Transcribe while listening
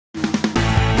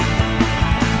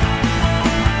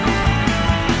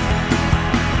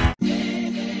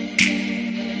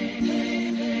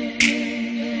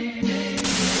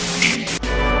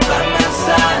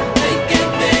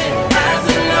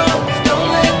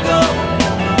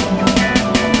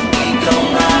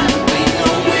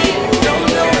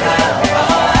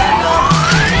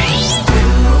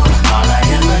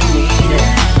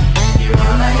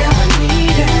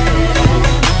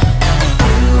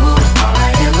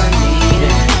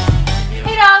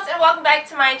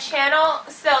my channel.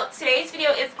 So today's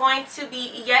video is going to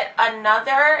be yet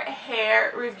another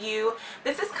hair review.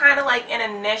 This is kind of like an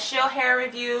initial hair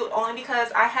review only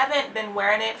because I haven't been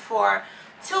wearing it for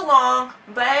too long,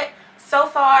 but so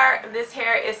far this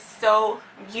hair is so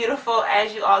beautiful,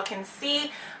 as you all can see.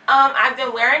 I've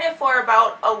been wearing it for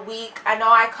about a week. I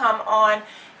know I come on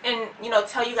and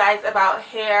tell you guys about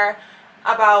hair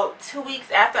about 2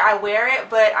 weeks after I wear it,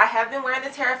 but I have been wearing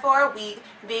this hair for a week.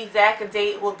 The exact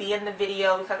date will be in the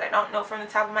video because I don't know from the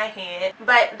top of my head.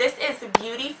 But this is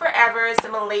Beauty Forever's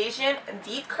Malaysian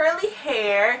deep curly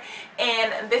hair,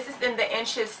 and this is in the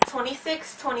inches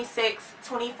 26, 26,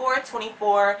 24,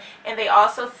 24, and they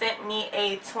also sent me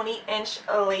a 20-inch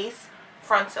lace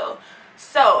frontal.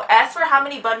 So as for how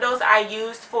many bundles I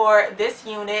used for this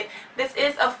unit, this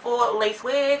is a full lace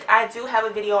wig. I do have a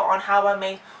video on how I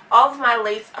make all of my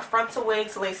lace frontal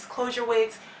wigs, lace closure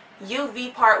wigs,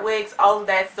 UV part wigs, all of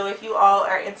that. So if you all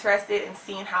are interested in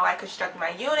seeing how I construct my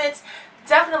units,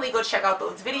 definitely go check out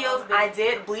those videos. I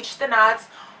did bleach the knots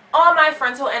on my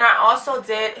frontal, and I also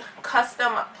did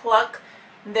custom pluck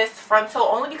this frontal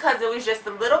only because it was just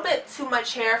a little bit too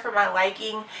much hair for my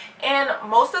liking, and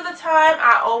most of the time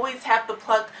I always have to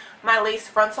pluck my lace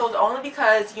frontals only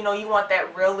because you want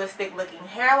that realistic looking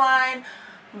hairline.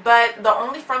 But the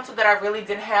only frontal that I really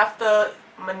didn't have to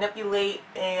manipulate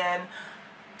and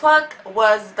pluck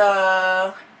was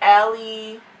the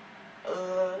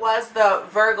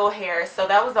Virgo hair. So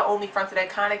that was the only frontal that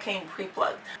kind of came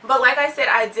pre-plucked. But like I said,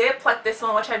 I did pluck this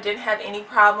one, which I didn't have any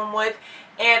problem with.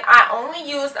 And I only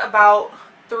used about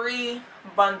 3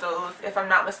 bundles, if I'm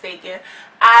not mistaken.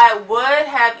 I would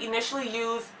have initially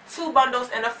used 2 bundles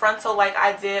in a frontal like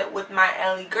I did with my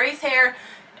Ellie Grace hair,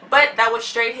 but that was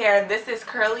straight hair and this is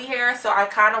curly hair, so I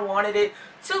kind of wanted it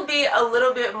to be a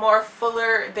little bit more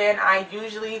fuller than I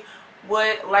usually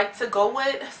would like to go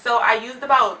with. So I used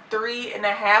about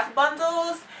 3.5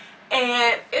 bundles,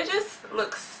 and it just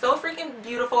looks so freaking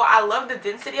beautiful. I love the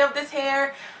density of this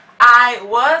hair. I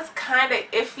was kind of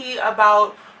iffy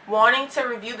about wanting to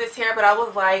review this hair, but I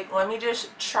was like, let me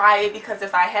just try it, because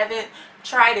if I haven't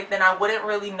tried it then I wouldn't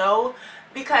really know.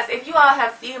 Because if you all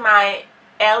have seen my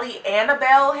Ellie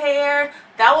Annabelle hair,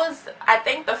 that was, I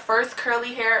think, the first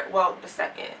curly hair, well,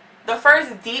 the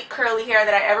first deep curly hair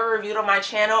that I ever reviewed on my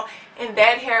channel, and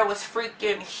that hair was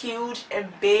freaking huge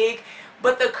and big,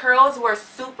 but the curls were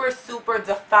super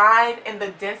defined and the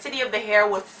density of the hair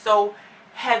was so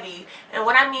heavy. And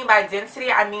what I mean by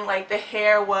density, I mean like the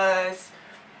hair was,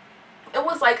 it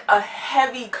was like a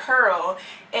heavy curl.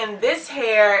 And this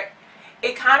hair,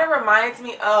 it kind of reminds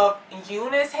me of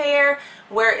Eunice's hair,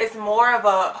 where it's more of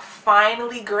a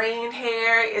finely grained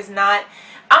hair. It's not,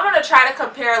 I'm going to try to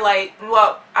compare, like,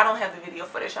 well, I don't have the video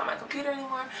footage on my computer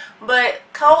anymore, but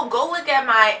go look at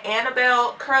my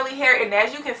Annabelle curly hair, and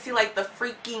as you can see, like, the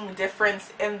freaking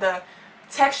difference in the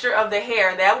texture of the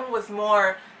hair. That one was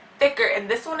more thicker, and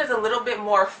this one is a little bit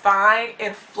more fine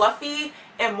and fluffy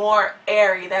and more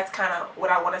airy. That's kind of what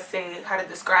I want to say, how to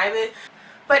describe it.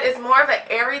 But it's more of an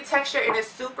airy texture, and it's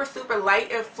super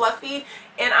light and fluffy,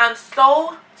 and I'm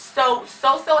so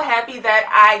happy that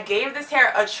I gave this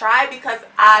hair a try because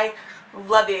I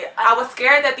love it. I was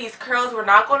scared that these curls were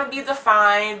not going to be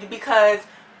defined because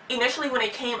initially when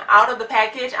it came out of the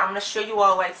package, I'm going to show you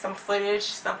all like some footage,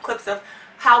 some clips of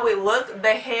how it looked.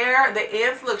 The hair, the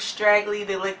ends look straggly,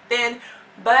 they look thin,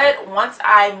 but once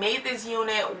I made this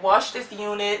unit, washed this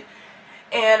unit,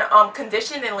 and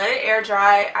conditioned and let it air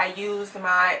dry, I used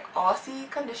my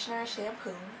Aussie conditioner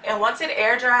shampoo, and once it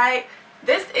air dried,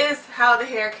 this is how the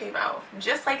hair came out,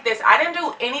 just like this. I didn't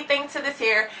do anything to this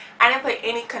hair. I didn't put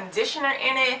any conditioner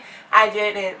in it. I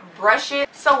didn't brush it.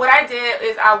 So what I did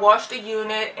is I washed the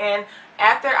unit, and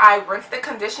after I rinsed the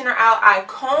conditioner out, I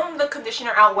combed the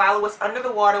conditioner out while it was under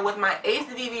the water with my Ace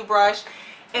BB brush,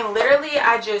 and literally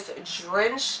I just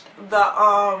drenched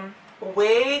the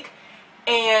wig,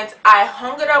 and I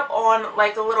hung it up on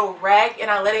like a little rag,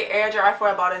 and I let it air dry for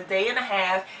about a day and a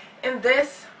half, and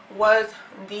this was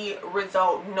the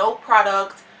result. No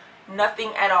product,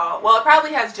 nothing at all. Well, it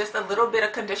probably has just a little bit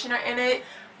of conditioner in it,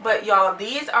 but y'all,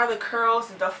 these are the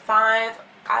curls defined.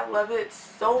 I love it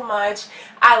so much.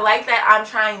 I like that I'm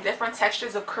trying different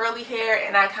textures of curly hair,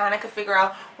 and I kind of can figure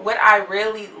out what I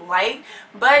really like.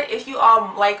 But if you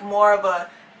all like more of a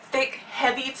thick,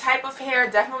 heavy type of hair,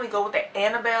 definitely go with the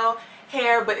Annabelle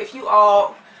hair. But if you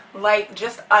all like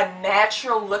just a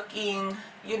natural looking,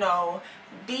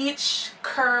 beach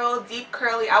curl, deep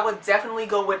curly, I would definitely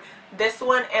go with this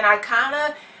one. And I kind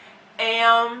of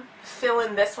am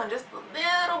feeling this one just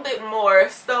a little bit more.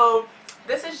 So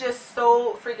this is just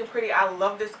so freaking pretty. I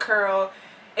love this curl.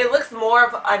 it looks more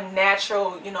of a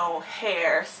natural, you know,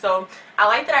 hair. So I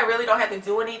like that I really don't have to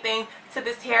do anything to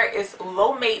this hair. It's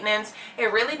low maintenance.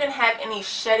 It really didn't have any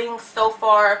shedding so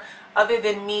far other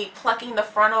than me plucking the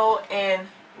frontal and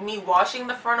me washing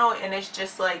the frontal, and it's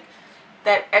just like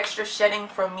that extra shedding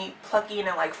from me plucking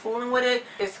and like fooling with it.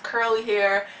 It's curly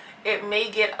hair. It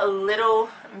may get a little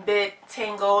bit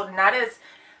tangled, not as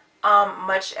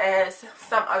much as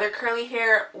some other curly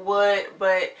hair would,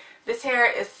 but this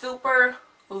hair is super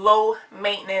low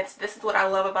maintenance. This is what I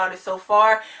love about it so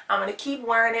far. I'm going to keep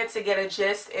wearing it to get a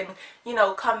gist and, you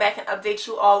know, come back and update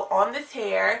you all on this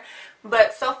hair.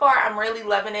 But so far I'm really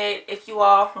loving it. If you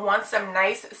all want some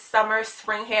nice summer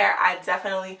spring hair, I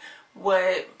definitely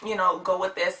would, you know, go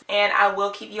with this, and I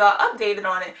will keep you all updated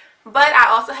on it. But I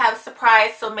also have a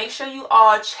surprise, so make sure you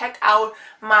all check out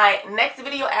my next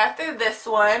video after this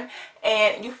one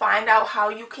and you find out how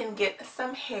you can get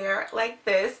some hair like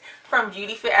this from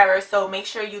Beauty Forever. So make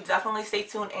sure you definitely stay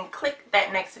tuned and click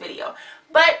that next video.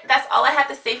 But that's all I have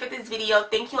to say for this video.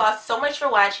 Thank you all so much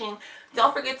for watching.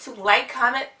 Don't forget to like,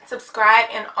 comment, subscribe,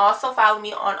 and also follow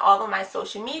me on all of my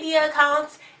social media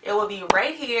accounts. It will be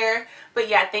right here. But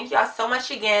yeah, thank you all so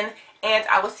much again, and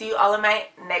I will see you all in my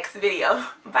next video.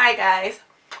 Bye,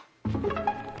 guys.